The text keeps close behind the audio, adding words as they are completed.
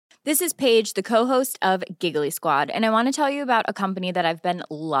This is Paige, the co-host of Giggly Squad, and I want to tell you about a company that I've been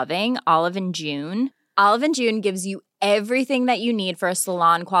loving, Olive & June. Olive & June gives you everything that you need for a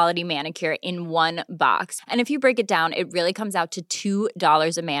salon-quality manicure in one box. And if you break it down, it really comes out to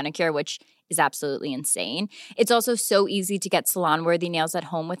 $2 a manicure, which is absolutely insane. It's also so easy to get salon-worthy nails at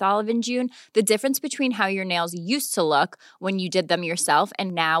home with Olive & June. The difference between how your nails used to look when you did them yourself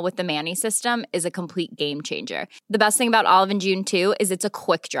and now with the Mani system is a complete game changer. The best thing about Olive & June, too, is it's a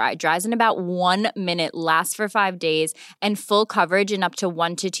quick dry. Dries in about 1 minute, lasts for 5 days, and full coverage in up to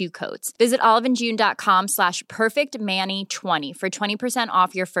 1 to 2 coats. Visit oliveandjune.com/perfectmani20 for 20%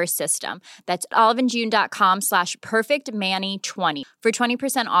 off your first system. That's oliveandjune.com/perfectmani20 for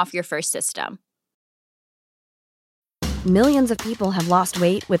 20% off your first system. Millions of people have lost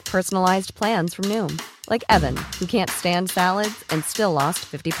weight with personalized plans from Noom. Like Evan, who can't stand salads and still lost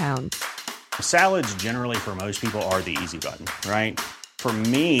 50 pounds. Salads generally for most people are the easy button, right? For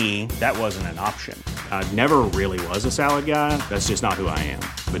me, that wasn't an option. I never really was a salad guy. That's just not who I am.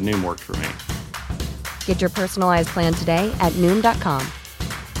 But Noom worked for me. Get your personalized plan today at Noom.com.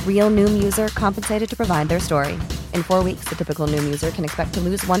 Real Noom user compensated to provide their story. In 4 weeks, the typical Noom user can expect to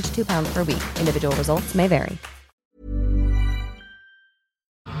lose 1 to 2 pounds per week. Individual results may vary.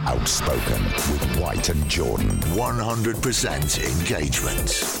 Outspoken with White and Jordan. 100% engagement.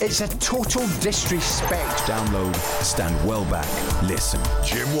 It's a total disrespect. Download, stand well back, listen.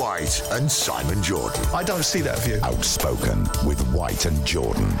 Jim White and Simon Jordan. I don't see that view. Outspoken with White and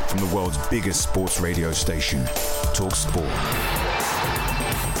Jordan. From the world's biggest sports radio station, Talk Sport.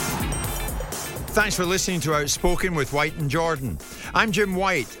 Thanks for listening to Outspoken with White and Jordan. I'm Jim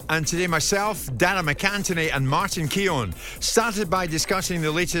White, and today myself, Dara McAntony and Martin Keown started by discussing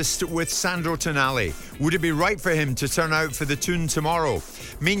the latest with Sandro Tonali. Would it be right for him to turn out for the Toon tomorrow?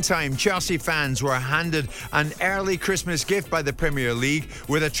 Meantime, Chelsea fans were handed an early Christmas gift by the Premier League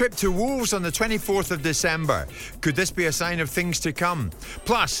with a trip to Wolves on the 24th of December. Could this be a sign of things to come?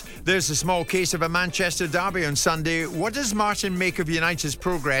 Plus, there's a small case of a Manchester derby on Sunday. What does Martin make of United's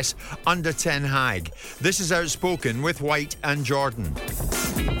progress under Ten Hag? This is Outspoken with White and Jordan.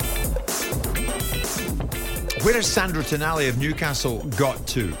 Where has Sandro Tonali of Newcastle got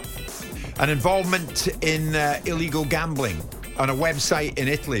to? An involvement in illegal gambling on a website in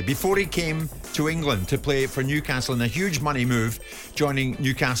Italy before he came to England to play for Newcastle in a huge money move, joining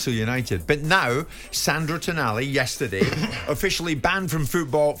Newcastle United. But now, Sandro Tonali, yesterday, officially banned from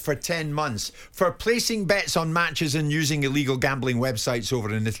football for 10 months for placing bets on matches and using illegal gambling websites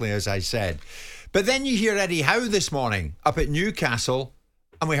over in Italy, as I said. But then you hear Eddie Howe this morning up at Newcastle,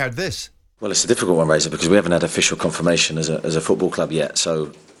 and we heard this. Well, it's a difficult one, Razor, because we haven't had official confirmation as a football club yet.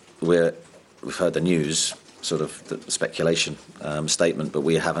 So we've heard the news, sort of the speculation statement, but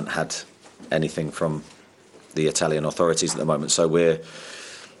we haven't had anything from the Italian authorities at the moment. So we're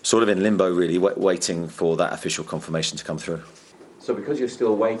sort of in limbo, really, waiting for that official confirmation to come through. So because you're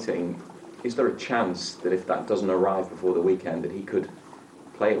still waiting, is there a chance that if that doesn't arrive before the weekend that he could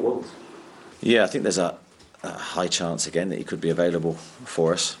play at Wolves? Yeah, I think there's a high chance again that he could be available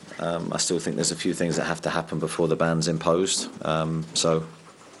for us. I still think there's a few things that have to happen before the ban's imposed. So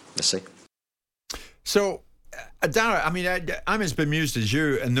let's see. So, Dara, I mean, I'm as bemused as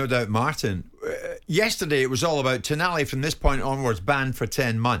you, and no doubt Martin. Yesterday, it was all about Tonali from this point onwards banned for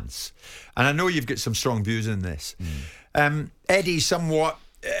 10 months. And I know you've got some strong views in this. Eddie, somewhat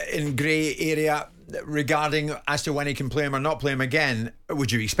in grey area regarding as to when he can play him or not play him again.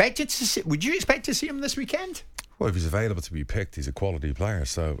 Would you expect to see him this weekend? Well, if he's available to be picked, he's a quality player.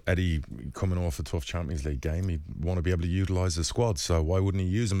 So Eddie, coming off a tough Champions League game, he'd want to be able to utilise the squad. So why wouldn't he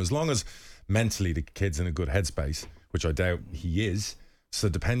use him? As long as mentally the kid's in a good headspace, which I doubt he is. So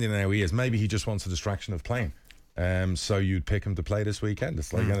depending on how he is, maybe he just wants a distraction of playing. So you'd pick him to play this weekend.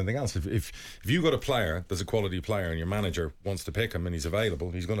 It's like anything else. If you've got a player that's a quality player and your manager wants to pick him and he's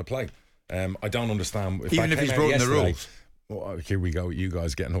available, he's going to play. I don't understand even if he's broken the rules. Well, here we go with you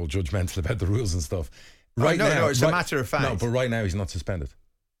guys getting all judgmental about the rules and stuff. Right now, it's a matter of fact. No, but right now he's not suspended.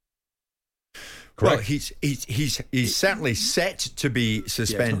 Correct. Well, he's certainly set to be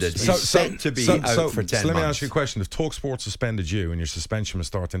suspended. He's set to be out for 10 months. So let me ask you a question. If TalkSport suspended you and your suspension was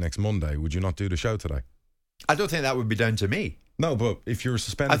starting next Monday, would you not do the show today? I don't think that would be down to me. No, but if you were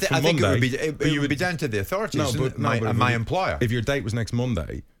suspended I think Monday... it would be down to the authorities and my employer. If your date was next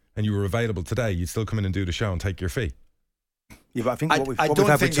Monday and you were available today, you'd still come in and do the show and take your fee. Yeah, but I think I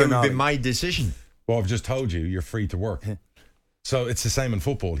don't think it would be my decision. Well, I've just told you, you're free to work. So it's the same in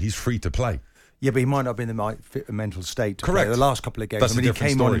football. He's free to play. Yeah, but he might not have been in the right mental state to Correct. play the last couple of games. That's I mean, a he different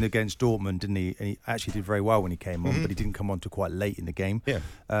came story. on against Dortmund, didn't he? And he actually did very well when he came on, but he didn't come on till quite late in the game. Yeah.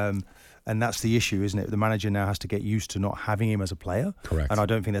 And that's the issue, isn't it? The manager now has to get used to not having him as a player. Correct. And I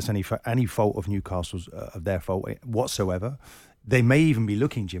don't think that's any fault of Newcastle's, of their fault whatsoever. They may even be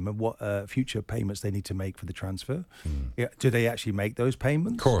looking, Jim, at what future payments they need to make for the transfer. Yeah, do they actually make those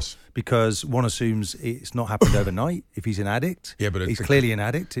payments? Of course. Because one assumes it's not happened overnight. If he's an addict, Yeah, but he's clearly an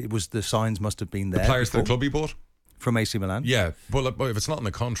addict. The signs must have been there. The players to the before. club he bought? From AC Milan? Yeah, but if it's not in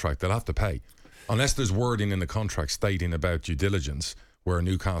the contract, they'll have to pay. Unless there's wording in the contract stating about due diligence, where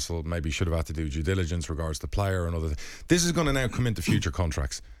Newcastle maybe should have had to do due diligence regards to the player and other things. This is going to now come into future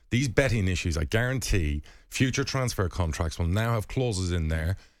contracts. These betting issues, I guarantee, future transfer contracts will now have clauses in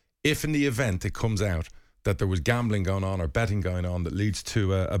there. If in the event it comes out that there was gambling going on or betting going on that leads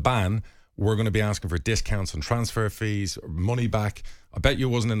to a ban, we're going to be asking for discounts on transfer fees, or money back. I bet you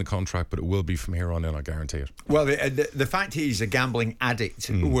it wasn't in the contract, but it will be from here on in, I guarantee it. Well, the fact he's a gambling addict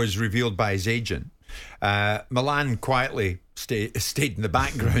was revealed by his agent. Milan quietly stayed in the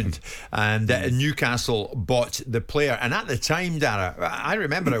background, and Newcastle bought the player. And at the time, Dara, I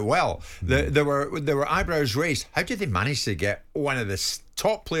remember it well. There were eyebrows raised. How did they manage to get one of the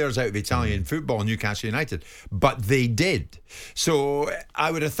top players out of Italian football, Newcastle United? But they did. So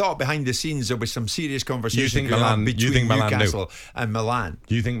I would have thought behind the scenes there was some serious conversation going on between Newcastle and Milan.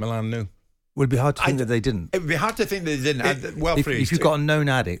 Do you think Milan knew? Would it be hard to think that they didn't? It would be hard to think that they didn't. If you've got a known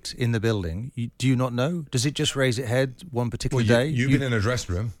addict in the building, do you not know? Does it just raise its head one particular day? You've been in a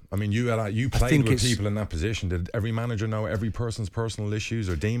dressing room. I mean, you played with people in that position. Did every manager know every person's personal issues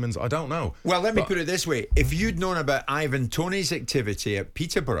or demons? I don't know. Well, let me put it this way. If you'd known about Ivan Toney's activity at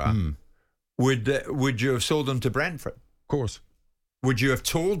Peterborough, would you have sold him to Brentford? Of course. Would you have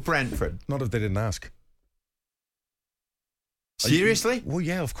told Brentford? Not if they didn't ask. Seriously? Well,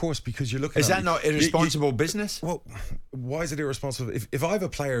 yeah, of course, because you're looking Is at that not irresponsible business? Well, why is it irresponsible? If I have a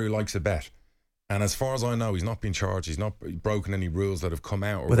player who likes a bet, and as far as I know, he's not been charged, he's not broken any rules that have come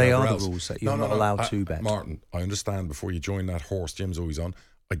out. Or well, they are else. the rules that you're not allowed to bet. Martin, I understand before you join that horse Jim's always on.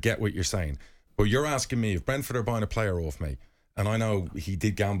 I get what you're saying. But you're asking me if Brentford are buying a player off me, and I know he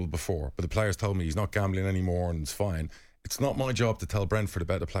did gamble before, but the players told me he's not gambling anymore and it's fine. It's not my job to tell Brentford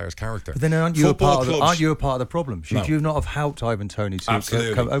about the player's character. But then aren't you a part of the problem? Should you not have helped Ivan Toney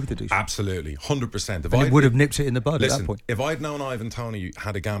to come over to do so? Absolutely, 100%. And it would have nipped it in the bud at that point. If I'd known Ivan Toney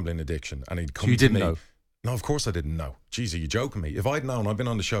had a gambling addiction and he'd come so you to didn't me... know? No, of course I didn't know. Jeez, are you joking me? If I'd known, I've been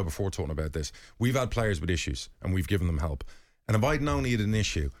on the show before talking about this, we've had players with issues and we've given them help. And if I'd known he had an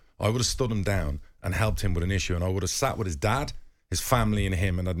issue, I would have stood him down and helped him with an issue, and I would have sat with his dad, his family and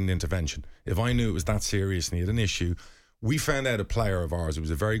him and had an intervention. If I knew it was that serious and he had an issue... We found out a player of ours who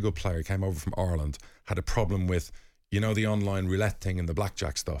was a very good player, came over from Ireland, had a problem with, the online roulette thing and the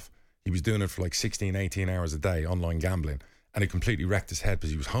blackjack stuff. He was doing it for like 16, 18 hours a day, online gambling, and it completely wrecked his head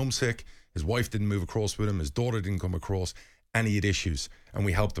because he was homesick, his wife didn't move across with him, his daughter didn't come across, and he had issues, and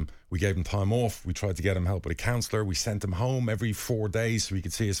we helped him. We gave him time off, we tried to get him help with a counsellor, we sent him home every 4 days so he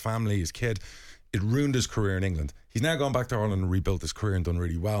could see his family, his kid. It ruined his career in England. He's now gone back to Ireland and rebuilt his career and done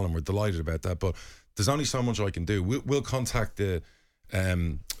really well, and we're delighted about that, but there's only so much I can do. We'll contact the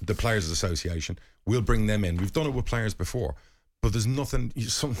Players Association. We'll bring them in. We've done it with players before, but there's nothing.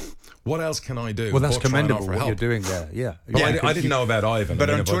 What else can I do? Well, that's commendable what you're doing there. Yeah. I didn't know about Ivan. But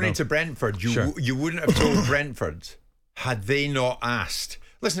on Tony to Brentford, you wouldn't have told Brentford had they not asked.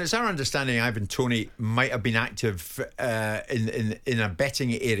 Listen, it's our understanding Ivan Toney might have been active in a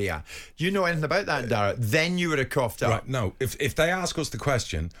betting area. Do you know anything about that, Dara? Then you would have coughed up. Right, no. If they ask us the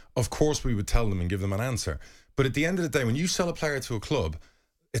question, of course we would tell them and give them an answer. But at the end of the day, when you sell a player to a club,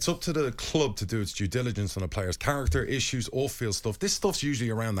 it's up to the club to do its due diligence on a player's character, issues, off-field stuff. This stuff's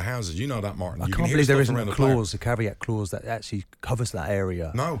usually around the houses. You know that, Martin. I can't believe there isn't a caveat clause that actually covers that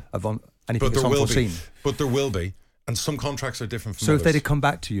area. No. Of anything that's unforeseen. But there will be. And some contracts are different from others. others. If they'd have come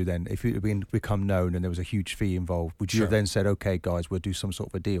back to you then, if it had become known and there was a huge fee involved, would you have then said, okay, guys, we'll do some sort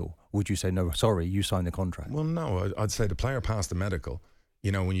of a deal? Would you say, no, sorry, you signed the contract? Well, no, I'd say the player passed the medical.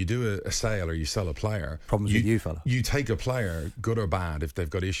 When you do a sale or you sell a player... Problems with you, fella. You take a player, good or bad, if they've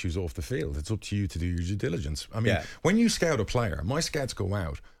got issues off the field. It's up to you to do your due diligence. I mean, when you scout a player, my scouts go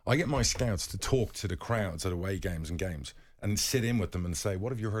out. I get my scouts to talk to the crowds at away games and sit in with them and say,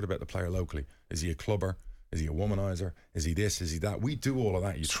 what have you heard about the player locally? Is he a clubber? Is he a womanizer? Is he this? Is he that? We do all of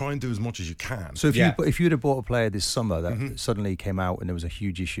that. You try and do as much as you can. So if you'd have bought a player this summer that suddenly came out and there was a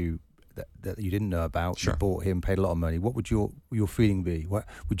huge issue that you didn't know about, you bought him, paid a lot of money, what would your feeling be?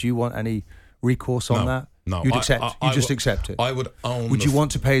 Would you want any recourse on that? No, You'd accept. You just accept it. I would own. Would you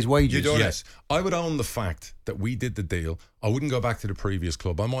want to pay his wages? Yes, I would own the fact that we did the deal. I wouldn't go back to the previous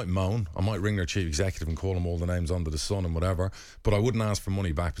club. I might moan. I might ring their chief executive and call them all the names under the sun and whatever. But I wouldn't ask for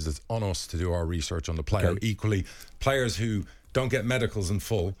money back because it's on us to do our research on the player. Okay. Equally, players who don't get medicals in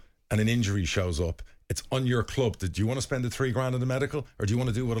full and an injury shows up, it's on your club. Do you want to spend the $3,000 on the medical, or do you want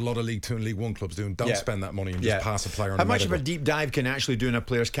to do what a lot of League 2 and League 1 clubs do and don't spend that money and just pass a player on the medical? How much of a deep dive can you actually do in a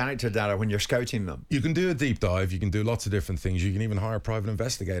player's character data when you're scouting them? You can do a deep dive. You can do lots of different things. You can even hire private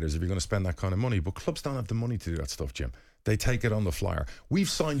investigators if you're going to spend that kind of money. But clubs don't have the money to do that stuff, Jim. They take it on the flyer. We've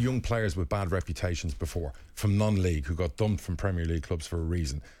signed young players with bad reputations before from non-league who got dumped from Premier League clubs for a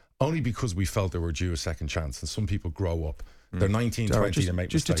reason, only because we felt they were due a second chance. And some people grow up. They're 19, 20, they make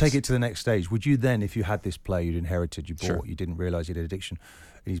just mistakes. to take it to the next stage, would you then, if you had this player you'd inherited, you bought, you didn't realise he had addiction,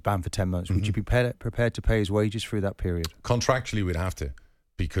 and he's banned for 10 months, would you be prepared to pay his wages through that period? Contractually, we'd have to,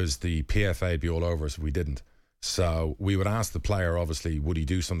 because the PFA would be all over us if we didn't. So we would ask the player, obviously, would he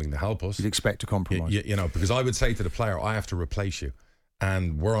do something to help us? You'd expect a compromise. You know, because I would say to the player, I have to replace you,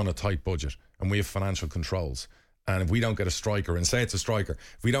 and we're on a tight budget, and we have financial controls. And if we don't get a striker, and say it's a striker,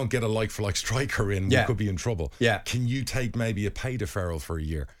 if we don't get a like-for-like striker in, we could be in trouble. Yeah. Can you take maybe a pay deferral for a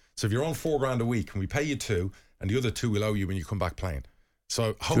year? So if you're on $4,000 a week, can we pay you 2, and the other 2 will owe you when you come back playing?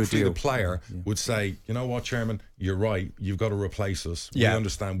 So hopefully the player would say, you know what, Chairman, you're right. You've got to replace us. We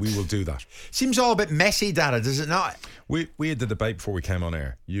understand. We will do that. Seems all a bit messy, Dara, does it not? We had the debate before we came on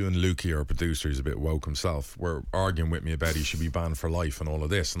air. You and Lukey, our producer, who's a bit woke himself, were arguing with me about he should be banned for life and all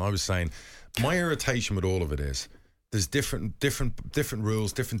of this. And I was saying, my irritation with all of it is, there's different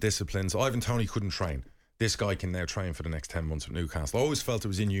rules, different disciplines. Ivan Toney couldn't train. This guy can now train for the next 10 months with Newcastle. I always felt it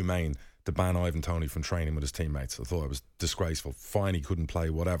was inhumane to ban Ivan Toney from training with his teammates. I thought it was disgraceful. Fine, he couldn't play,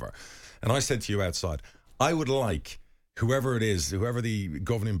 whatever. And I said to you outside, I would like whoever it is, whoever the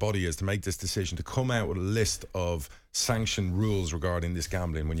governing body is to make this decision, to come out with a list of sanctioned rules regarding this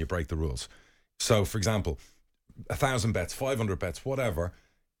gambling when you break the rules. So, for example, 1,000 bets, 500 bets, whatever,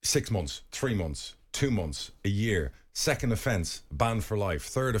 6 months, 3 months, 2 months, a year. Second offence, banned for life.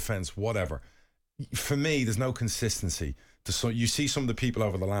 Third offence, whatever. For me, there's no consistency. So you see some of the people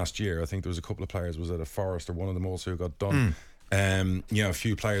over the last year. I think there was a couple of players. Was it a Forest or one of them also who got done? You know, a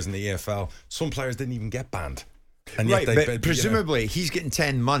few players in the EFL. Some players didn't even get banned. And right, yet but presumably he's getting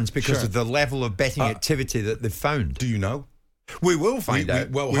 10 months because of the level of betting activity that they've found. Do you know? We will find out.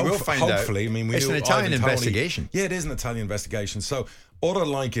 We will find out. Hopefully. I mean, it's an Italian investigation. Yeah, it is an Italian investigation. So all I'd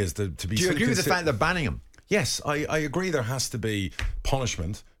like is to be... Do you agree with the fact they're banning him? Yes, I agree there has to be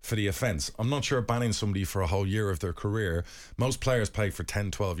punishment for the offence. I'm not sure banning somebody for a whole year of their career. Most players play for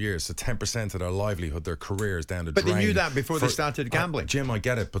 10, 12 years, so 10% of their livelihood, their career is down the drain. But they knew that before they started gambling. Jim, I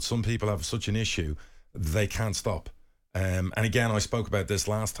get it, but some people have such an issue, they can't stop. And again, I spoke about this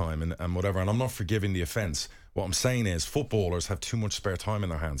last time and whatever, and I'm not forgiving the offence. What I'm saying is footballers have too much spare time in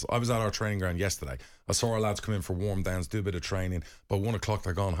their hands. I was at our training ground yesterday. I saw our lads come in for warm downs, do a bit of training. By 1 o'clock,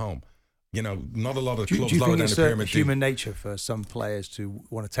 they're gone home. You know, not a lot of clubs lower down the pyramid. Do you think it's human nature for some players to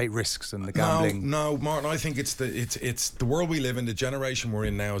want to take risks and the gambling? No, Martin. I think it's the world we live in. The generation we're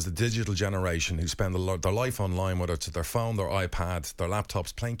in now is the digital generation who spend their life online, whether it's their phone, their iPad, their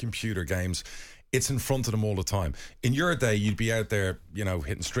laptops, playing computer games. It's in front of them all the time. In your day, you'd be out there, you know,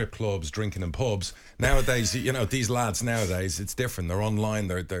 hitting strip clubs, drinking in pubs. Nowadays, you know, these lads nowadays, it's different. They're online.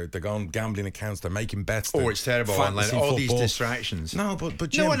 They're going gambling accounts. They're making bets. Oh, it's terrible online. All these distractions. No, but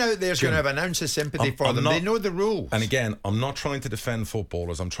Jim, no one out there's going to have an ounce of sympathy for them. They know the rules. And again, I'm not trying to defend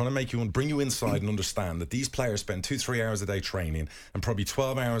footballers. I'm trying to make you bring you inside and understand that these players spend 2-3 hours a day training and probably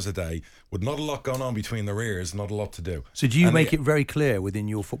 12 hours a day with not a lot going on between their ears, not a lot to do. So do you make it very clear within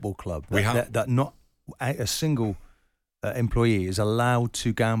your football club that not a single employee is allowed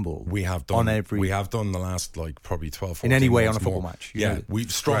to gamble? We have done the last probably 12, 14 in any way months on a football more. match.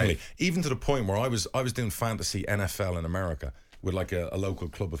 We've strongly, even to the point where I was doing fantasy NFL in America with like a local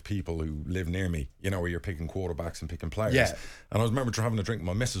club of people who live near me, you know, where you're picking quarterbacks and picking players. Yeah. And I remember having a drink with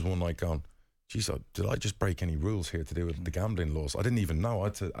my missus one night going, geez, did I just break any rules here to do with the gambling laws? I didn't even know.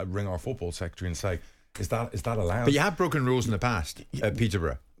 I'd ring our football secretary and say, is that allowed? But you have broken rules in the past at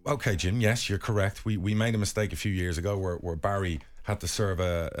Peterborough. Okay, Jim, yes, you're correct. We made a mistake a few years ago where Barry had to serve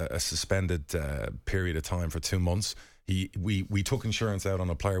a suspended period of time for 2 months. We took insurance out on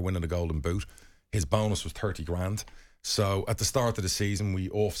a player winning the Golden Boot. His bonus was 30 grand. So at the start of the season, we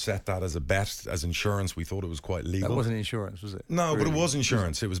offset that as a bet, as insurance. We thought it was quite legal. That wasn't insurance, was it? No, really? But it was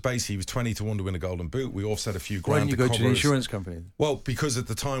insurance. It was basically, he was 20-1 to win a Golden Boot. We offset a few grand. Why didn't you go to the insurance company? Well, because at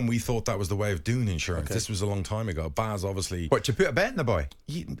the time we thought that was the way of doing insurance. Okay. This was a long time ago. Baz obviously... What, to put a bet in the boy?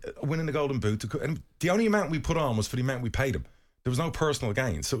 Winning the Golden Boot. And the only amount we put on was for the amount we paid him. There was no personal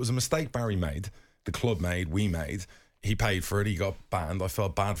gain. So it was a mistake Barry made, the club made, we made. He paid for it. He got banned. I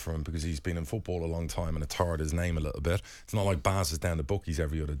felt bad for him because he's been in football a long time and it tarred his name a little bit. It's not like Baz is down the bookies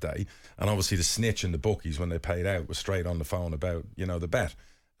every other day. And obviously the snitch in the bookies when they paid out was straight on the phone about, the bet.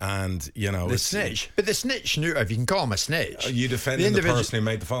 And, The snitch. But the snitch knew, if you can call him a snitch. You defended the person who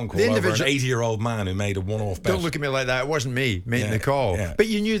made the phone call over an 80-year-old man who made a one-off bet. Don't look at me like that. It wasn't me making the call. Yeah. But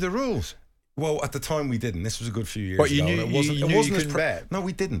you knew the rules. Well, at the time we didn't. This was a good few years ago. But you knew you couldn't bet. No,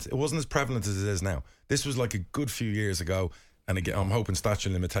 we didn't. It wasn't as prevalent as it is now. This was like a good few years ago. And again, I'm hoping statute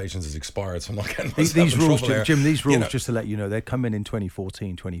of limitations has expired, so I'm not getting myself these in rules, trouble Jim, these rules, just to let you know, they come in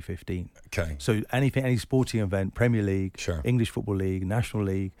 2014, 2015. Okay. So any sporting event, Premier League, English Football League, National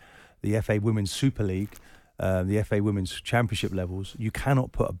League, the FA Women's Super League, the FA Women's Championship levels, you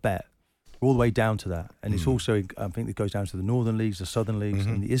cannot put a bet all the way down to that. And it's also, I think it goes down to the Northern Leagues, the Southern Leagues,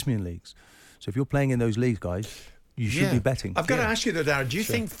 and the Isthmian Leagues. So if you're playing in those leagues, guys, you should be betting. I've got to ask you though, Darren, do you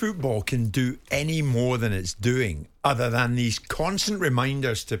think football can do any more than it's doing other than these constant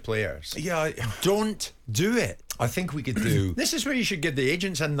reminders to players? Yeah. Don't do it. I think we could do... This is where you should give the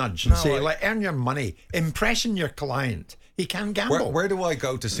agents a nudge and say, earn your money, impressing your client. He can gamble. Where do I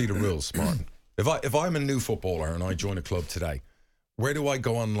go to see the rules, Martin? If I'm a new footballer and I join a club today, where do I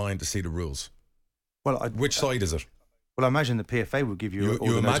go online to see the rules? Well, which site is it? Well, I imagine the PFA will give you,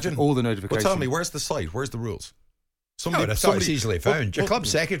 all the notifications. Well, tell me, where's the site? Where's the rules? It's easily found. Your club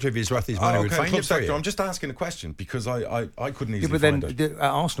secretary, if he's worth his money, would find it for you. I'm just asking a question because I couldn't easily find it. At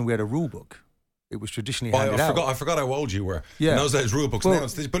Arsenal, we had a rule book. It was traditionally handed out. I forgot how old you were. Yeah. In those days, rule books.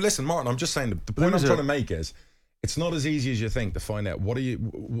 But listen, Martin, I'm just saying, the point I'm trying to make is, it's not as easy as you think to find out what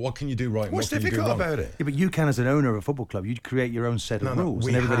can you do right and what's what can you do difficult wrong. about it? Yeah, but you can, as an owner of a football club, you create your own set of rules.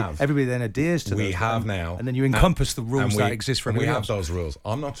 And everybody then adheres to those. We have now. And then you encompass the rules that exist for everybody else. We have those rules.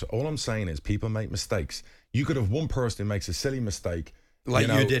 All I'm saying is people make mistakes. You could have one person who makes a silly mistake. Like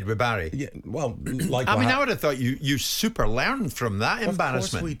you did with Barry. Yeah, well, like I would have thought you super learned from that embarrassment.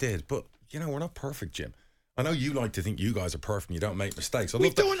 Of course we did, but we're not perfect, Jim. I know you like to think you guys are perfect and you don't make mistakes. We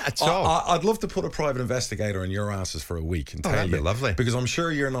don't at all. I'd love to put a private investigator in your asses for a week and tell that'd you. Be lovely. Because I'm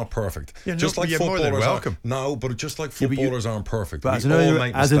sure you're not perfect. You're footballers more than welcome. But just like footballers aren't perfect. But as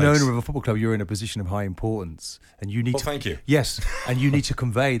an owner of a football club, you're in a position of high importance, and you need to. Thank you. Yes, and you need to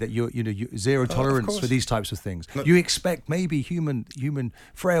convey that you're zero tolerance for these types of things. No. You expect maybe human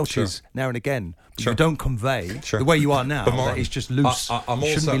frailties now and again, but you don't convey the way you are now. That it's just loose. You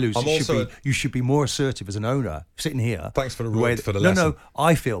shouldn't be loose. You should be more assertive as an owner. Sitting here. Thanks for the lesson. No,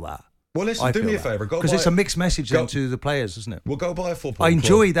 I feel that. Well, listen, do me a favour. Because it's a mixed message then to the players, isn't it? We'll go buy a football I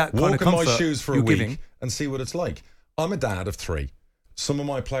enjoy club, that kind of comfort. Walk in my shoes for a week giving. and see what it's like. I'm a dad of 3. Some of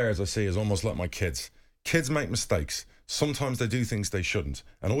my players I see is almost like my kids. Kids make mistakes. Sometimes they do things they shouldn't.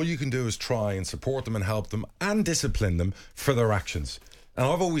 And all you can do is try and support them and help them and discipline them for their actions. And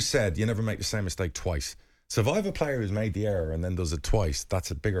I've always said you never make the same mistake twice. So if I have a player who's made the error and then does it twice,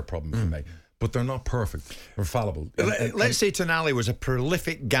 that's a bigger problem for me. But they're not perfect or fallible. Let's say Tonali was a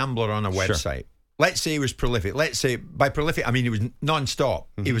prolific gambler on a website. Let's say he was prolific. Let's say, by prolific, I mean he was non-stop.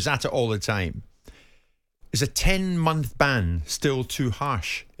 He was at it all the time. Is a 10-month ban still too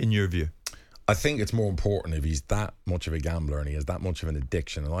harsh in your view? I think it's more important if he's that much of a gambler and he has that much of an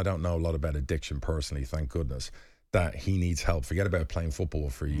addiction, and I don't know a lot about addiction personally, thank goodness, that he needs help. Forget about playing football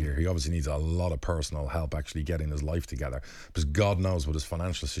for a year. He obviously needs a lot of personal help actually getting his life together, because God knows what his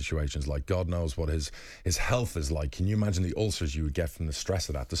financial situation is like. God knows what his health is like. Can you imagine the ulcers you would get from the stress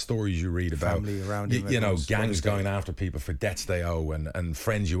of that? The stories you read about, family around him, gangs going after people for debts they owe and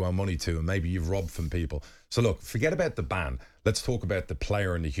friends you owe money to, and maybe you've robbed from people. So look, forget about the ban. Let's talk about the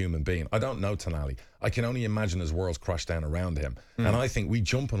player and the human being. I don't know Tonali. I can only imagine his world's crashed down around him. And I think we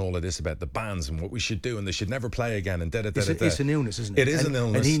jump on all of this about the bans and what we should do and they should never play again and It's an illness, isn't it? It is an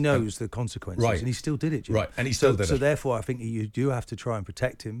illness. And he knows the consequences. Right. And he still did it, Jim. Right, and he still did it. So therefore, I think you do have to try and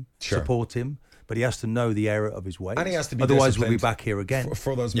protect him, support him, but he has to know the error of his ways. And he has to be otherwise, we'll be back here again.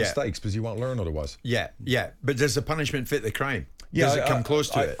 For those mistakes, because you won't learn otherwise. Yeah. But does the punishment fit the crime? Does it come close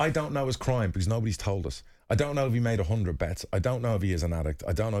to it? I don't know his crime because nobody's told us. I don't know if he made 100 bets. I don't know if he is an addict.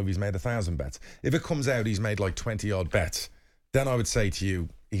 I don't know if he's made 1,000 bets. If it comes out he's made like 20-odd bets, then I would say to you,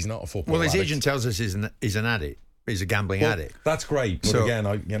 he's not a football addict. Well, his agent tells us he's an addict. He's a gambling addict. That's great. But again,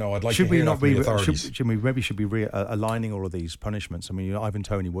 I'd like to hear that from the authorities. Should we should be aligning all of these punishments? I mean, Ivan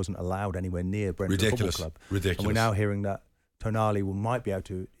Toney wasn't allowed anywhere near Brentford Football Club. Ridiculous. And we're now hearing that Tonali might be able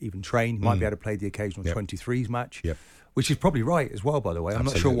to even train, might be able to play the occasional 23s match. Yep. Which is probably right as well, by the way. I'm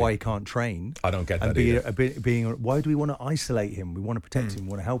not sure why he can't train. I don't get that either. Why do we want to isolate him? We want to protect him. We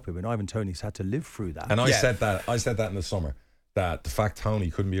want to help him. And Ivan Toney's had to live through that. And I said that in the summer. that the fact Tony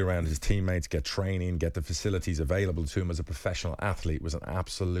couldn't be around his teammates, get training, get the facilities available to him as a professional athlete was an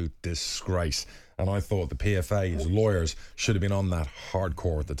absolute disgrace. And I thought the PFA, his lawyers, should have been on that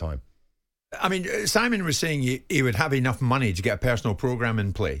hardcore at the time. I mean, Simon was saying he would have enough money to get a personal program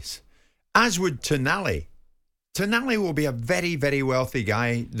in place, as would Tonali. Tonali will be a very, very wealthy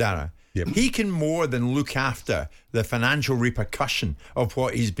guy, Dara. Yep. He can more than look after the financial repercussion of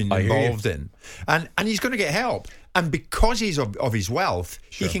what he's been involved in. And he's going to get help. And because he's of his wealth,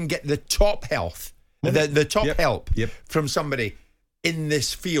 he can get the top health, the top help from somebody in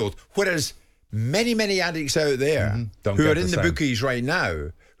this field. Whereas many, many addicts out there who are in the bookies right now,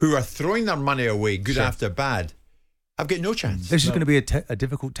 who are throwing their money away good after bad, I've got no chance. This is going to be a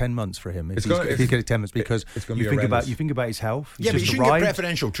difficult 10 months for him if he's getting 10 months because you think about his health. But he shouldn't get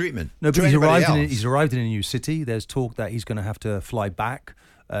preferential treatment. No, but he's arrived in a new city. There's talk that he's going to have to fly back,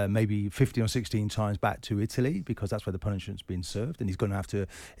 maybe 15 or 16 times back to Italy because that's where the punishment's been served, and he's going to have to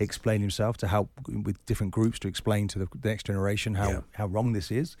explain himself to help with different groups to explain to the next generation how wrong this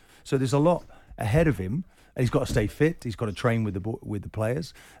is. So there's a lot ahead of him. He's got to stay fit. He's got to train with the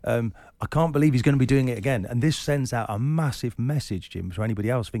players. I can't believe he's going to be doing it again. And this sends out a massive message, Jim, to anybody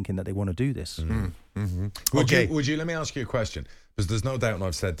else thinking that they want to do this. Would you let me ask you a question? Because there's no doubt, and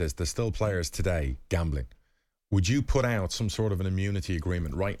I've said this, there's still players today gambling. Would you put out some sort of an immunity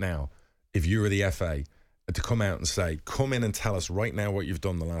agreement right now, if you were the FA, to come out and say, come in and tell us right now what you've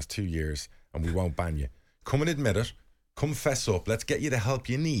done the last 2 years, and we won't ban you. Come and admit it. Come fess up. Let's get you the help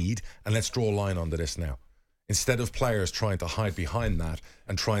you need, and let's draw a line under this now. Instead of players trying to hide behind that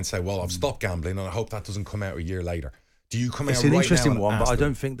and try and say, well, I've stopped gambling and I hope that doesn't come out a year later. Do you come out right now? It's an interesting one, but I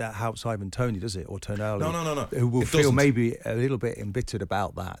don't think that helps Ivan Toney, does it? Or Tonali? No. Who will feel maybe a little bit embittered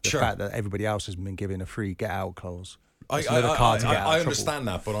about that. The fact that everybody else has been given a free get-out clause. I understand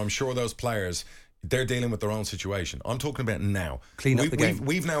that, but I'm sure those players, they're dealing with their own situation. I'm talking about now. Clean up the game.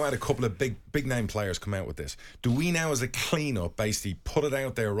 We've now had a couple of big name players come out with this. Do we now, as a clean-up, basically put it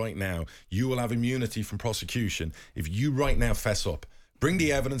out there right now, you will have immunity from prosecution if you right now fess up? Bring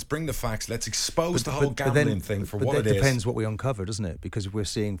the evidence, bring the facts, let's expose the whole gambling thing for what it is. It depends what we uncover, doesn't it? Because if we're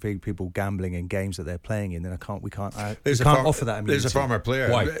seeing people gambling in games that they're playing in, then we can't offer that immunity. There's a former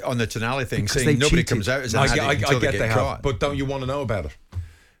player on the Tonali thing saying nobody comes out as an addict until they get caught. But don't you want to know about it?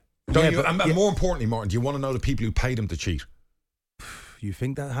 More importantly, Martin, do you want to know the people who paid him to cheat? You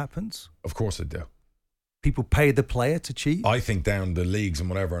think that happens? Of course I do. People pay the player to cheat? I think down the leagues and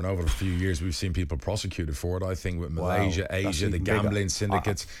whatever, and over a few years we've seen people prosecuted for it. I think with Malaysia, Asia, the gambling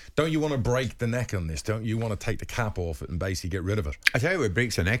syndicates. Don't you want to break the neck on this? Don't you want to take the cap off it and basically get rid of it? I tell you what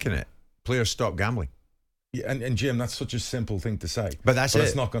breaks the neck in it. Players stop gambling. Yeah, and Jim, that's such a simple thing to say. But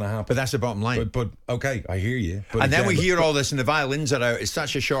it's not going to happen. But that's the bottom line. But okay, I hear you. But and then we hear all this and the violins are out. It's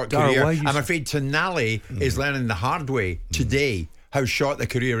such a short career. I'm afraid Tonali is learning the hard way today how short the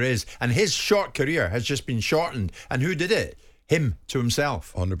career is. And his short career has just been shortened. And who did it? Him to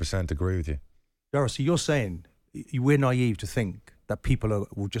himself. 100% agree with you. Dara, so you're saying we're naive to think that people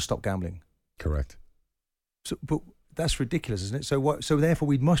will just stop gambling? Correct. But that's ridiculous, isn't it? So therefore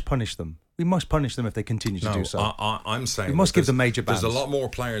we must punish them. We must punish them if they continue to do so. I'm saying we must give them major bans. There's a lot more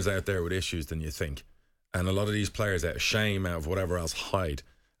players out there with issues than you think. And a lot of these players out of shame, out of whatever else, hide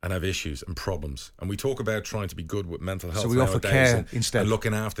and have issues and problems. And we talk about trying to be good with mental health. So we offer care instead. And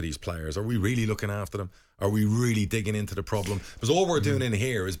looking after these players. Are we really looking after them? Are we really digging into the problem? Because all we're doing in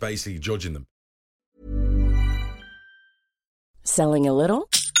here is basically judging them. Selling a little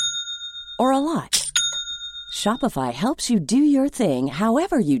or a lot? Shopify helps you do your thing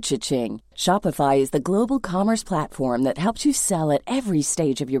however you cha-ching. Shopify is the global commerce platform that helps you sell at every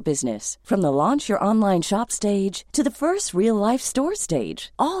stage of your business. From the launch your online shop stage to the first real-life store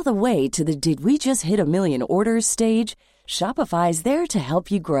stage, all the way to the did we just hit a million orders stage. Shopify's there to help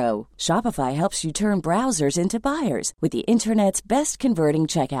you grow. Shopify helps you turn browsers into buyers with the internet's best converting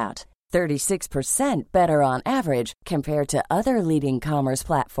checkout. 36% better on average compared to other leading commerce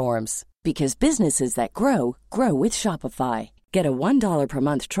platforms. Because businesses that grow, grow with Shopify. Get a $1 per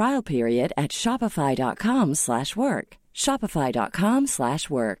month trial period at shopify.com/work.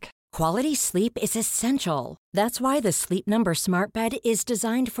 Shopify.com/work. Quality sleep is essential. That's why the Sleep Number Smart Bed is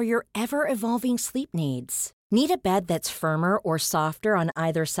designed for your ever-evolving sleep needs. Need a bed that's firmer or softer on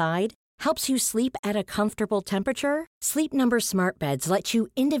either side? Helps you sleep at a comfortable temperature? Sleep Number Smart Beds let you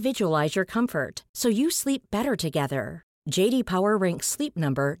individualize your comfort so you sleep better together. JD Power ranks Sleep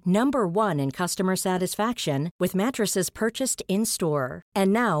Number number 1 in customer satisfaction with mattresses purchased in-store.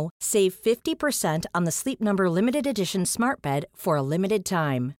 And now, save 50% on the Sleep Number Limited Edition Smart Bed for a limited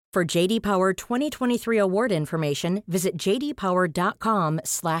time. For JD Power 2023 award information, visit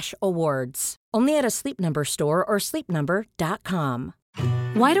jdpower.com/awards. Only at a Sleep Number store or sleepnumber.com.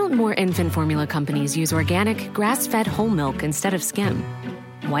 Why don't more infant formula companies use organic, grass-fed whole milk instead of skim?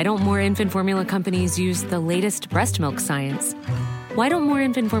 Why don't more infant formula companies use the latest breast milk science? Why don't more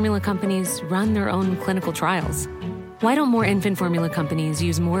infant formula companies run their own clinical trials? Why don't more infant formula companies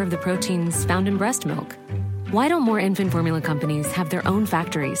use more of the proteins found in breast milk? Why don't more infant formula companies have their own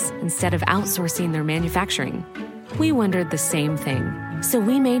factories instead of outsourcing their manufacturing? We wondered the same thing. So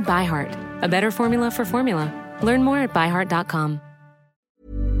we made ByHeart, a better formula for formula. Learn more at byheart.com.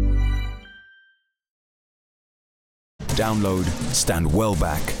 Download, stand well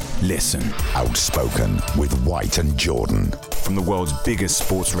back, listen. Outspoken with White and Jordan. From the world's biggest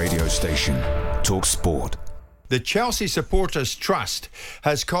sports radio station, Talk Sport. The Chelsea Supporters Trust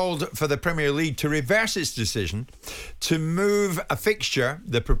has called for the Premier League to reverse its decision to move a fixture.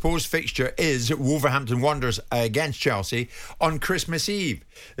 The proposed fixture is Wolverhampton Wanderers against Chelsea on Christmas Eve.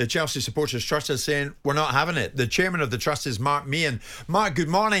 The Chelsea Supporters Trust is saying, we're not having it. The chairman of the trust is Mark Meehan. Mark, good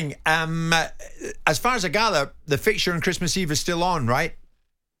morning. As far as I gather, the fixture on Christmas Eve is still on, right?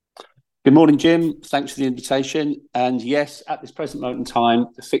 Good morning, Jim. Thanks for the invitation. And yes, at this present moment in time,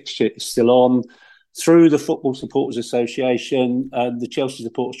 the fixture is still on. Through the Football Supporters Association, the Chelsea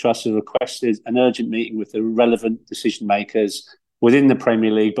Supporters Trust has requested an urgent meeting with the relevant decision makers within the Premier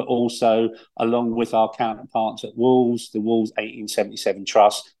League, but also along with our counterparts at Wolves, the Wolves 1877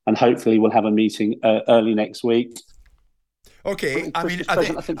 Trust, and hopefully we'll have a meeting early next week. Okay, I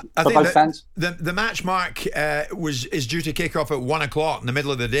think both fans. The match, Mark, is due to kick off at 1 o'clock in the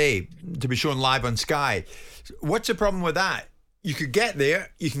middle of the day to be shown live on Sky. What's the problem with that? You could get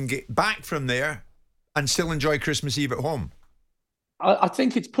there, you can get back from there, and still enjoy Christmas Eve at home. I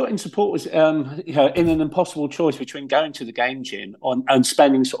think it's putting supporters in an impossible choice between going to the game, Jim, and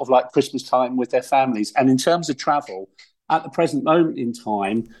spending sort of like Christmas time with their families. And in terms of travel, at the present moment in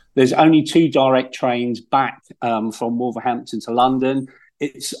time, there's only 2 direct trains back from Wolverhampton to London.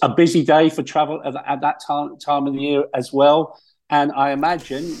 It's a busy day for travel at that time of the year as well. And I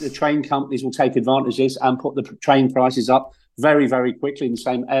imagine the train companies will take advantage of this and put the train prices up very, very quickly, the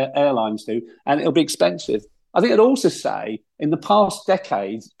same airlines do, and it'll be expensive. I think I'd also say in the past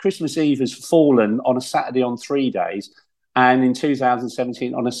decade, Christmas Eve has fallen on a Saturday on 3 days, and in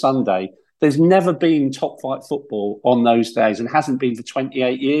 2017 on a Sunday. There's never been top flight football on those days, and hasn't been for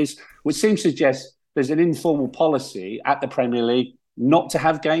 28 years, which seems to suggest there's an informal policy at the Premier League not to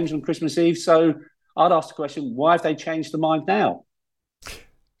have games on Christmas Eve. So I'd ask the question, why have they changed their mind now?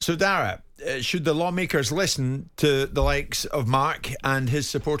 So, Dara, should the lawmakers listen to the likes of Mark and his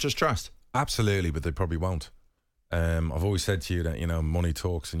Supporters Trust? Absolutely, but they probably won't. I've always said to you that, money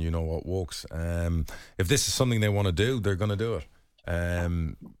talks and you know what walks. If this is something they want to do, they're going to do it.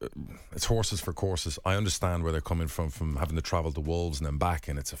 It's horses for courses. I understand where they're coming from having to travel to Wolves and then back,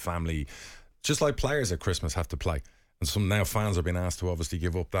 and it's a family, just like players at Christmas have to play. And some now fans are being asked to obviously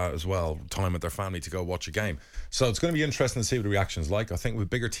give up that as well, time with their family to go watch a game. So it's going to be interesting to see what the reaction's like. I think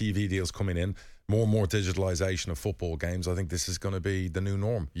with bigger TV deals coming in, more and more digitalisation of football games, I think this is going to be the new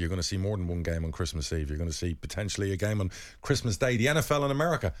norm. You're going to see more than one game on Christmas Eve. You're going to see potentially a game on Christmas Day. The NFL in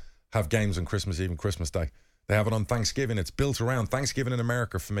America have games on Christmas Eve and Christmas Day. They have it on Thanksgiving. It's built around Thanksgiving in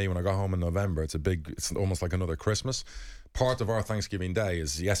America. For me, when I go home in November, it's almost like another Christmas. Part of our Thanksgiving Day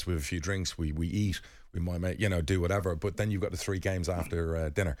is, yes, we have a few drinks, we eat, we might make, do whatever, but then you've got the 3 games after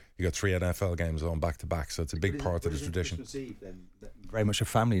dinner. You got 3 NFL games on back to back, so it's a big part of the tradition. Christmas Eve, then, very much a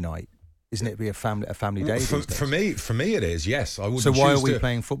family night, isn't it? Be a family day. For me, it is. Yes, I would. So why are we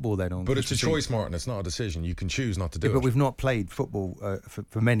playing football then? On but Christmas it's a choice, Martin. It's not a decision. You can choose not to do it. But we've not played football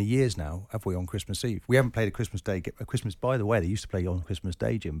for many years now, have we? On Christmas Eve, we haven't played a Christmas Day. By the way, they used to play on Christmas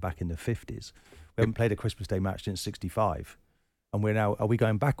Day, Jim, back in the 50s. We haven't played a Christmas Day match since '65. And are we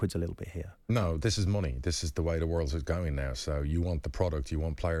going backwards a little bit here? No, this is money. This is the way the world is going now. So you want the product, you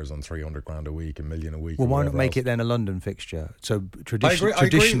want players on 300 grand a week, $1 million a week. Well, why not make it then a London fixture? So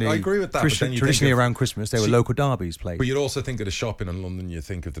traditionally, I agree with that. Traditionally around Christmas, there were local derbies played. But you'd also think of the shopping in London, you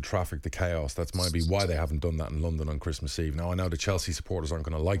think of the traffic, the chaos. That's maybe why they haven't done that in London on Christmas Eve. Now, I know the Chelsea supporters aren't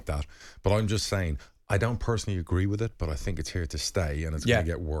going to like that, but I'm just saying, I don't personally agree with it, but I think it's here to stay, and it's going to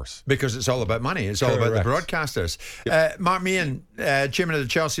get worse. Because it's all about money. It's all about the broadcasters. Yep. Mark Meehan, chairman of the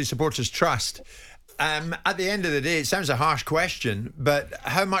Chelsea Supporters Trust. At the end of the day, it sounds a harsh question, but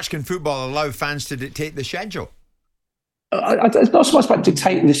how much can football allow fans to dictate the schedule? It's not so much about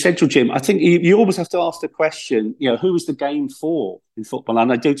dictating the schedule, Jim. I think you always have to ask the question, who is the game for in football?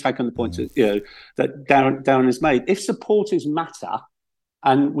 And I do take on the point that Darren has made. If supporters matter,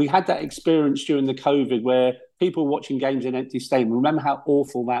 and we had that experience during the COVID where people were watching games in empty stadium. Remember how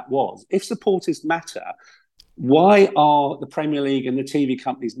awful that was. If supporters matter, why are the Premier League and the TV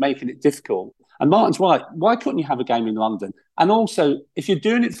companies making it difficult? And Martin's right. Why couldn't you have a game in London? And also, if you're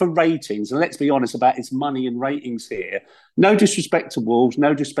doing it for ratings, and let's be honest about its money and ratings here, no disrespect to Wolves,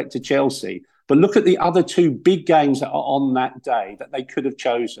 no disrespect to Chelsea, but look at the other two big games that are on that day that they could have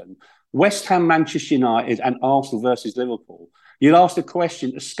chosen. West Ham, Manchester United, and Arsenal versus Liverpool. You'd ask the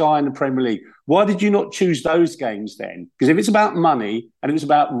question to Sky and the Premier League, why did you not choose those games then? Because if it's about money and if it's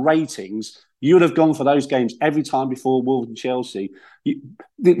about ratings, you would have gone for those games every time before Wolves and Chelsea.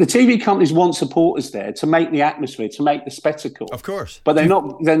 The TV companies want supporters there to make the atmosphere, to make the spectacle. Of course, but they're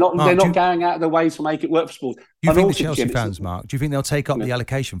not going out of their way to make it work for sport. You think the Chelsea fans, Mark? Do you think they'll take up the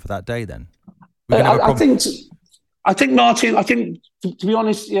allocation for that day then? I think Martin. I think to be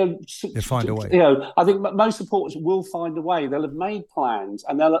honest, they'll find a way. I think most supporters will find a way. They'll have made plans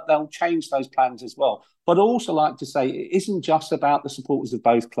and they'll change those plans as well. But I also like to say it isn't just about the supporters of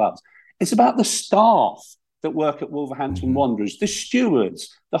both clubs. It's about the staff that work at Wolverhampton Wanderers, the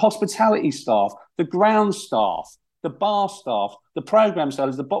stewards, the hospitality staff, the ground staff, the bar staff, the programme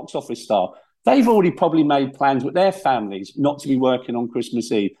sellers, the box office staff. They've already probably made plans with their families not to be working on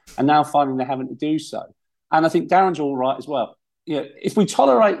Christmas Eve and now finding they're having to do so. And I think Darren's all right as well. If we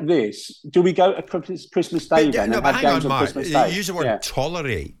tolerate this, do we go to Christmas Day then and have games on Christmas Day? You use the word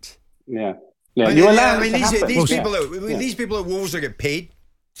tolerate. Yeah. You allow these people at Wolves that get paid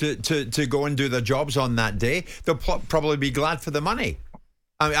to go and do their jobs on that day, they'll probably be glad for the money.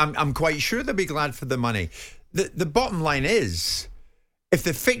 I'm quite sure they'll be glad for the money. The bottom line is, if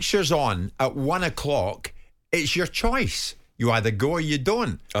the fixture's on at 1 o'clock, it's your choice. You either go or you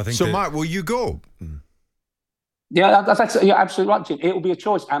don't. Mark, will you go? Yeah, you're absolutely right, Jim. It will be a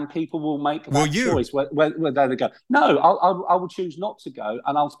choice, and people will make that choice whether they go. No, I will choose not to go,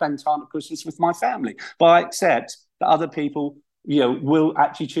 and I'll spend time at Christmas with my family. But I accept that other people, will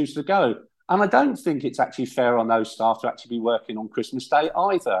actually choose to go. And I don't think it's actually fair on those staff to actually be working on Christmas Day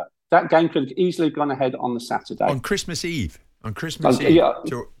either. That game could easily have gone ahead on the Saturday. On Christmas Eve. On Christmas Eve.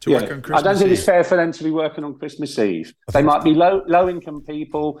 To work on Christmas Eve. I don't think it's fair for them to be working on Christmas Eve. They might be low-income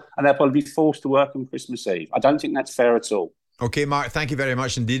people and they'll probably be forced to work on Christmas Eve. I don't think that's fair at all. Okay, Mark, thank you very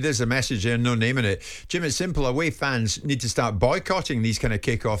much indeed. There's a message there, no name in it. Jim, it's simple. Away fans need to start boycotting these kind of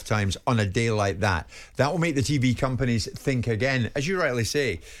kick-off times on a day like that. That will make the TV companies think again. As you rightly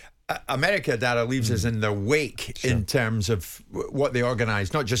say, America, Dara, leaves us in their wake in terms of what they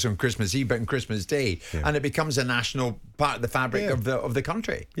organise, not just on Christmas Eve, but on Christmas Day. Yeah. And it becomes a national part of the fabric of the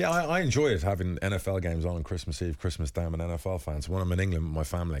country. Yeah, I enjoy it, having NFL games on Christmas Eve, Christmas Day. I'm an NFL fan. So when I'm in England with my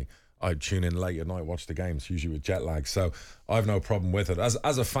family, I tune in late at night, watch the games, usually with jet lag. So I have no problem with it. As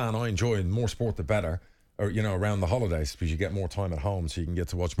a fan, I enjoy more sport the better. Or, around the holidays, because you get more time at home, so you can get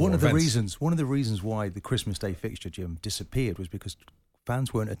to watch more events. One of the reasons why the Christmas Day fixture, Jim, disappeared was because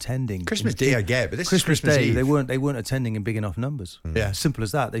fans weren't attending. Christmas Day, I get, but this Christmas is Christmas Day, Eve. they weren't attending in big enough numbers. Yeah, simple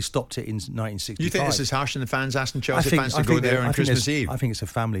as that. They stopped it in 1965. You think this is harsh on the fans asking Chelsea fans to go there on Christmas Eve? I think it's a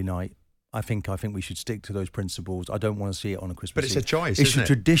family night. I think we should stick to those principles. I don't want to see it on a Christmas Eve. But it's a choice, it's isn't a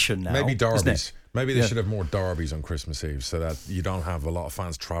tradition now. Maybe derbies. Maybe they should have more derbies on Christmas Eve so that you don't have a lot of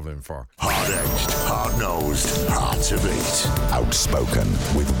fans travelling far. Hard-edged, hard-nosed, hard to beat. Outspoken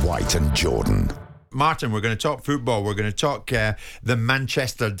with White and Jordan. Martin, we're going to talk football. We're going to talk the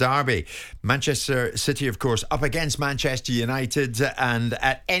Manchester derby. Manchester City, of course, up against Manchester United. And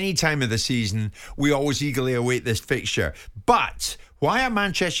at any time of the season, we always eagerly await this fixture. But why are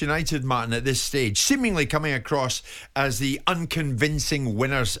Manchester United, Martin, at this stage, seemingly coming across as the unconvincing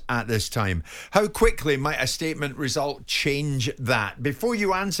winners at this time? How quickly might a statement result change that? Before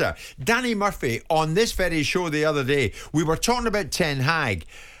you answer, Danny Murphy, on this very show the other day, we were talking about Ten Hag.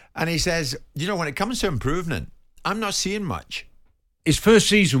 And he says, when it comes to improvement, I'm not seeing much. His first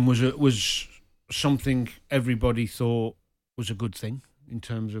season was something everybody thought was a good thing in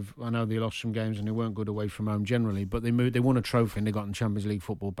terms of, I know they lost some games and they weren't good away from home generally, but they won a trophy and they got in Champions League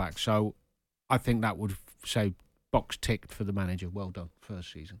football back. So I think that would say box ticked for the manager. Well done,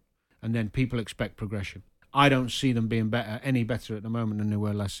 first season. And then people expect progression. I don't see them being any better at the moment than they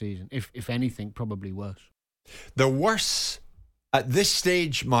were last season. If anything, probably worse. They're worse at this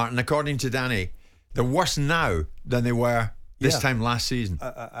stage, Martin, according to Danny, they're worse now than they were this time last season.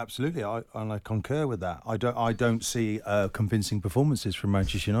 Absolutely, I concur with that. I don't see convincing performances from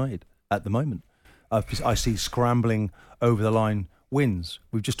Manchester United at the moment. I see scrambling over the line wins.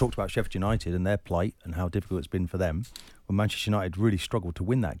 We've just talked about Sheffield United and their plight and how difficult it's been for them. When Manchester United really struggled to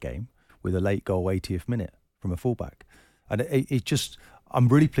win that game with a late goal 80th minute from a fullback. And it just, I'm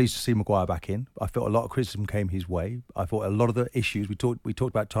really pleased to see Maguire back in. I felt a lot of criticism came his way. I thought a lot of the issues, we talked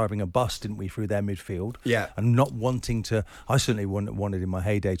about tiring a bus, didn't we, through their midfield? Yeah. And not wanting to, I certainly wanted in my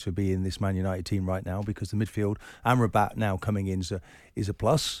heyday to be in this Man United team right now, because the midfield, Amrabat now coming in is a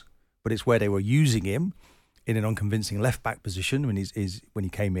plus, but it's where they were using him in an unconvincing left-back position when he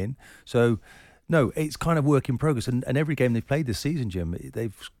came in. So, no, it's kind of work in progress. And every game they've played this season, Jim,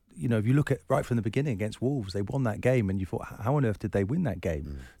 they've, if you look at right from the beginning against Wolves, they won that game, and you thought, how on earth did they win that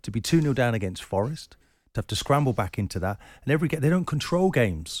game? To be 2-0 down against Forest, to have to scramble back into that, and every game, they don't control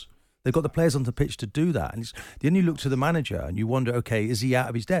games. They've got the players on the pitch to do that. And then you look to the manager and you wonder, okay, is he out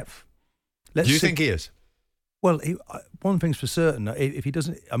of his depth? Do you think he is? Well, one thing's for certain, if he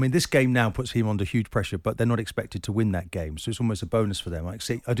doesn't, this game now puts him under huge pressure, but they're not expected to win that game. So it's almost a bonus for them.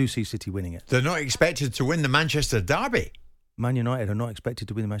 I do see City winning it. They're not expected to win the Manchester derby. Man United are not expected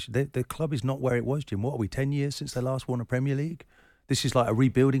to win the Manchester. The club is not where it was, Jim. What are we, 10 years since they last won a Premier League? This is like a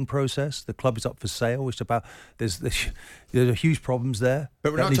rebuilding process. The club is up for sale. It's about there's huge problems there.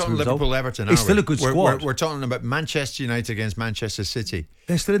 But we're not talking Liverpool, Everton. It's still a good squad. We're talking about Manchester United against Manchester City.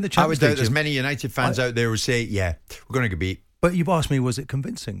 They're still in the Champions League. I would doubt there's many United fans out there who say, "Yeah, we're going to get beat." But you've asked me, was it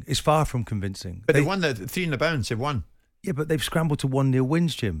convincing? It's far from convincing. But they won the 3 in the bounce. They've won. Yeah, but they've scrambled to 1-0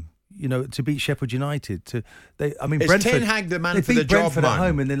 wins, Jim. To beat Sheffield United. Is Brentford, Ten Hag the man they for the beat job, Brentford man? at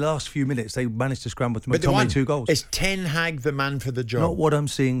home in the last few minutes. They managed to scramble to make Tommy 2 goals. Is Ten Hag the man for the job? Not what I'm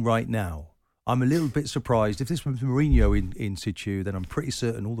seeing right now. I'm a little bit surprised. If this was Mourinho in situ, then I'm pretty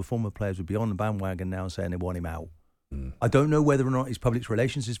certain all the former players would be on the bandwagon now saying they want him out. I don't know whether or not his public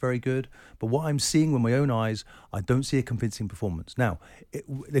relations is very good, but what I'm seeing with my own eyes, I don't see a convincing performance. Now,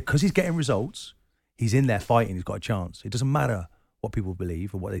 because he's getting results, he's in there fighting, he's got a chance. It doesn't matter what people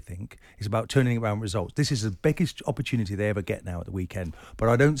believe or what they think. It's about turning around results. This is the biggest opportunity they ever get now at the weekend. But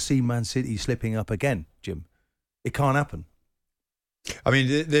I don't see Man City slipping up again, Jim. It can't happen.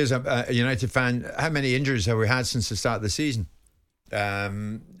 There's a United fan. How many injuries have we had since the start of the season?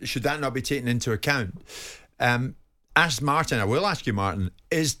 Should that not be taken into account? Ask Martin. I will ask you, Martin.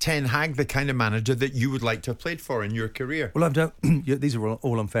 Is Ten Hag the kind of manager that you would like to have played for in your career? Well, these are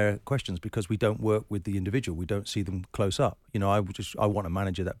all unfair questions because we don't work with the individual. We don't see them close up. I want a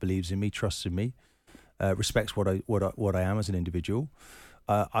manager that believes in me, trusts in me, respects what I am as an individual.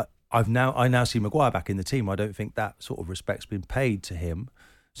 I now see Maguire back in the team. I don't think that sort of respect's been paid to him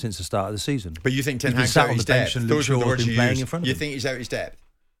since the start of the season. But you think Ten Hag's out of his depth? Those are the words you use. You think he's out of his depth?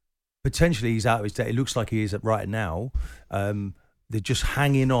 Potentially he's out of his depth. It looks like he is right now. They're just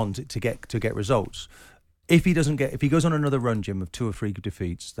hanging on to get results. If he goes on another run, Jim, of 2 or 3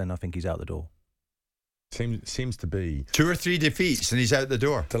 defeats, then I think he's out the door. Seems to be 2 or 3 defeats and he's out the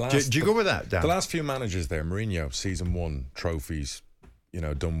door. Do you go with that, Dan? The last few managers there, Mourinho, season 1 trophies,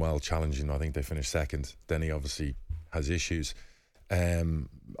 done well, challenging. I think they finished second. Then he obviously has issues.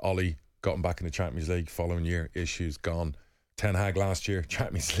 Ollie got him back in the Champions League following year, issues gone. Ten Hag last year,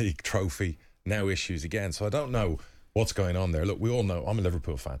 Champions League trophy, now issues again. So I don't know what's going on there. Look, we all know, I'm a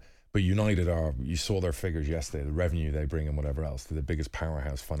Liverpool fan, but United you saw their figures yesterday, the revenue they bring and whatever else. They're the biggest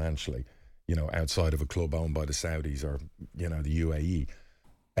powerhouse financially, outside of a club owned by the Saudis or, the UAE.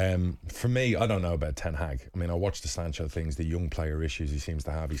 For me, I don't know about Ten Hag. I watched the Sancho things, the young player issues he seems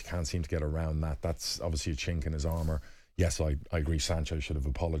to have. He can't seem to get around that. That's obviously a chink in his armour. Yes, I agree Sancho should have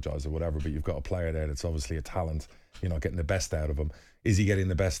apologised or whatever, but you've got a player there that's obviously a talent. You're not getting the best out of him. Is he getting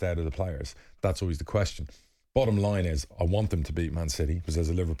the best out of the players? That's always the question. Bottom line is, I want them to beat Man City, because as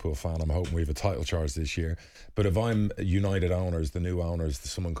a Liverpool fan, I'm hoping we have a title charge this year. But if I'm United owners, the new owners,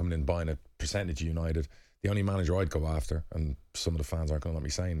 someone coming in buying a percentage of United, the only manager I'd go after, and some of the fans aren't going to let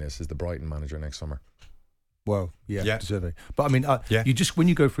me saying this, is the Brighton manager next summer. Well, yeah. Deserving. But you just, when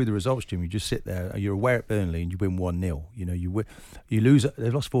you go through the results, Jim, you just sit there. You're aware at Burnley and you win 1-0. You lose.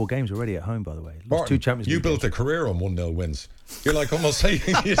 They've lost 4 games already at home, by the way. Martin, 2 Champions League. You built games. a career on 1-0 wins. You're like almost saying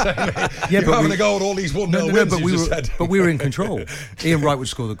you're having a go at all these 1-0 wins. But we were in control. Ian Wright would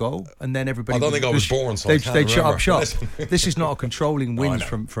score the goal, and then everybody. I don't think I was born, so they'd shut up shop. This is not a controlling wins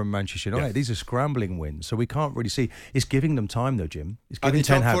from Manchester United. Yeah. These are scrambling wins, so we can't really see. It's giving them time, though, Jim. It's giving Are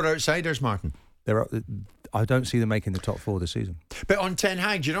they top 4 outsiders, Martin? I don't see them making the top 4 this season. But on Ten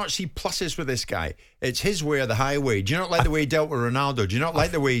Hag, do you not see pluses with this guy? It's his way or the highway. Do you not like the way he dealt with Ronaldo? Do you not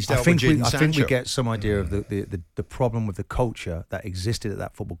like the way he's dealt with Jadon Sancho? I think we get some idea of the problem with the culture that existed at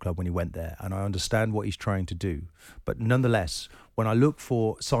that football club when he went there, and I understand what he's trying to do. But nonetheless, when I look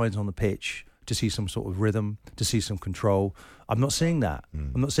for signs on the pitch to see some sort of rhythm, to see some control. I'm not seeing that.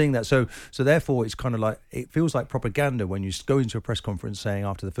 I'm not seeing that. So therefore, it's kind of like, it feels like propaganda when you go into a press conference saying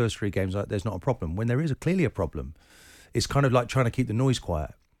after the first 3 games, like, there's not a problem, when there is clearly a problem. It's kind of like trying to keep the noise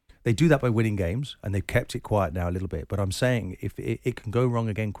quiet. They do that by winning games, and they've kept it quiet now a little bit. But I'm saying if it can go wrong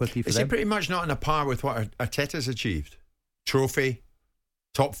again quickly for them. Is it pretty much not on a par with what Arteta's achieved? Trophy,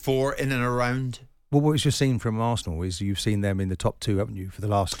 top 4 in and around. Well, what you've seen from Arsenal is you've seen them in the top 2, haven't you, for the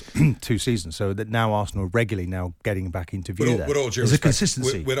last 2 seasons? So that now Arsenal are regularly now getting back into view. With all due There's respect, a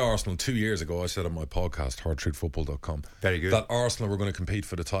consistency. With Arsenal, 2 years ago, I said on my podcast, hardtruthfootball.com, very good, that Arsenal were going to compete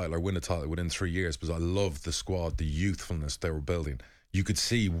for the title or win the title within 3 years because I loved the squad, the youthfulness they were building. You could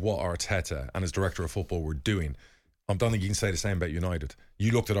see what Arteta and his director of football were doing. I don't think you can say the same about United.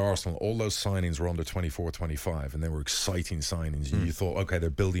 You looked at Arsenal, all those signings were under 24, 25, and they were exciting signings. You thought, okay, they're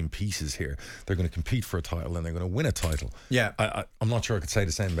building pieces here. They're going to compete for a title and they're going to win a title. Yeah. I'm not sure I could say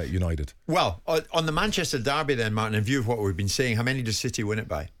the same about United. Well, on the Manchester derby then, Martin, in view of what we've been saying, how many does City win it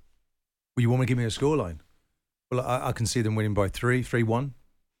by? Well, you want to give me a scoreline? Well, I can see them winning by 3-1.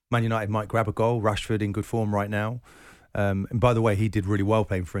 Man United might grab a goal. Rashford in good form right now. And by the way, he did really well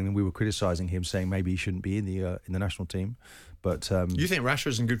playing for England. We were criticising him, saying maybe he shouldn't be in the national team. But you think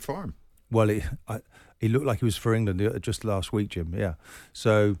Rashford's in good form? Well, he looked like he was for England just last week, Jim. Yeah.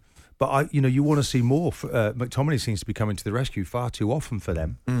 So, but you want to see more. McTominay seems to be coming to the rescue far too often for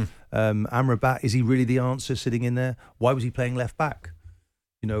them. Amrabat, is he really the answer sitting in there? Why was he playing left back?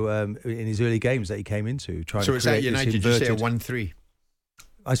 In his early games that he came into, trying to create this inverted. So is that United? You say a 1-3?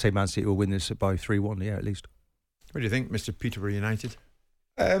 I say Man City will win this by 3-1. Yeah, at least. What do you think, Mr. Peterborough United?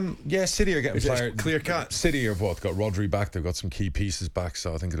 Yeah, City are getting fired. Clear cut. City have got Rodri back. They've got some key pieces back,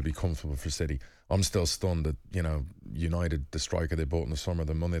 so I think it'll be comfortable for City. I'm still stunned that United, the striker they bought in the summer,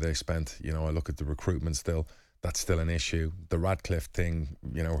 the money they spent. I look at the recruitment still. That's still an issue. The Radcliffe thing,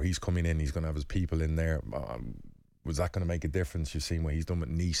 where he's coming in, he's going to have his people in there. Was that going to make a difference? You've seen what he's done with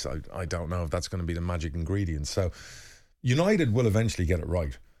Nice. I don't know if that's going to be the magic ingredient. So United will eventually get it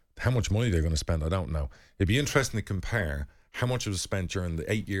right. How much money they're going to spend, I don't know. It'd be interesting to compare how much was spent during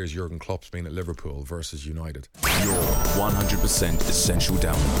the 8 years Jurgen Klopp's been at Liverpool versus United. Your 100% essential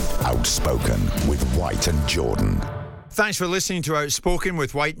download. Outspoken with White and Jordan. Thanks for listening to Outspoken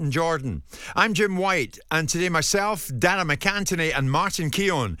with White and Jordan. I'm Jim White, and today myself, Dana McAntony and Martin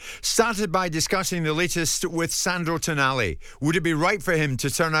Keown started by discussing the latest with Sandro Tonali. Would it be right for him to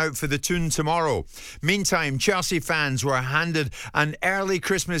turn out for the Toon tomorrow? Meantime, Chelsea fans were handed an early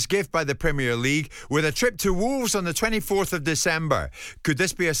Christmas gift by the Premier League with a trip to Wolves on the 24th of December. Could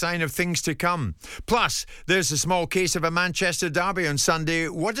this be a sign of things to come? Plus, there's a small case of a Manchester derby on Sunday.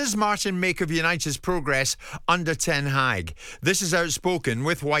 What does Martin make of United's progress under Ten Hag? This is Outspoken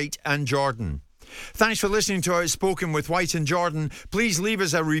with White and Jordan. Thanks for listening to Outspoken with White and Jordan. Please leave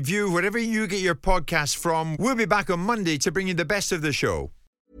us a review wherever you get your podcasts from. We'll be back on Monday to bring you the best of the show.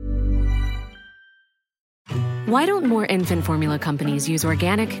 Why don't more infant formula companies use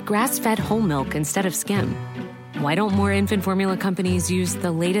organic, grass-fed whole milk instead of skim? Why don't more infant formula companies use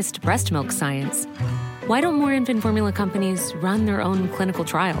the latest breast milk science? Why don't more infant formula companies run their own clinical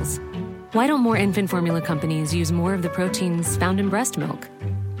trials? Why don't more infant formula companies use more of the proteins found in breast milk?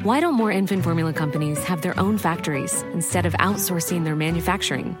 Why don't more infant formula companies have their own factories instead of outsourcing their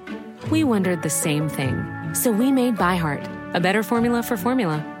manufacturing? We wondered the same thing. So we made ByHeart, a better formula for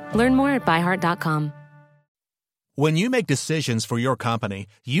formula. Learn more at byheart.com. When you make decisions for your company,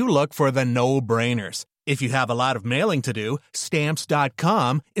 you look for the no-brainers. If you have a lot of mailing to do,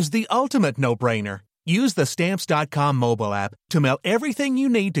 Stamps.com is the ultimate no-brainer. Use the Stamps.com mobile app to mail everything you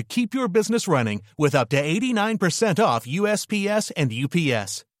need to keep your business running with up to 89% off USPS and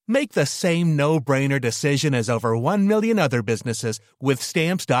UPS. Make the same no-brainer decision as over 1 million other businesses with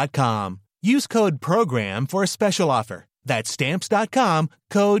Stamps.com. Use code PROGRAM for a special offer. That's Stamps.com,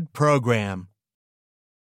 code PROGRAM.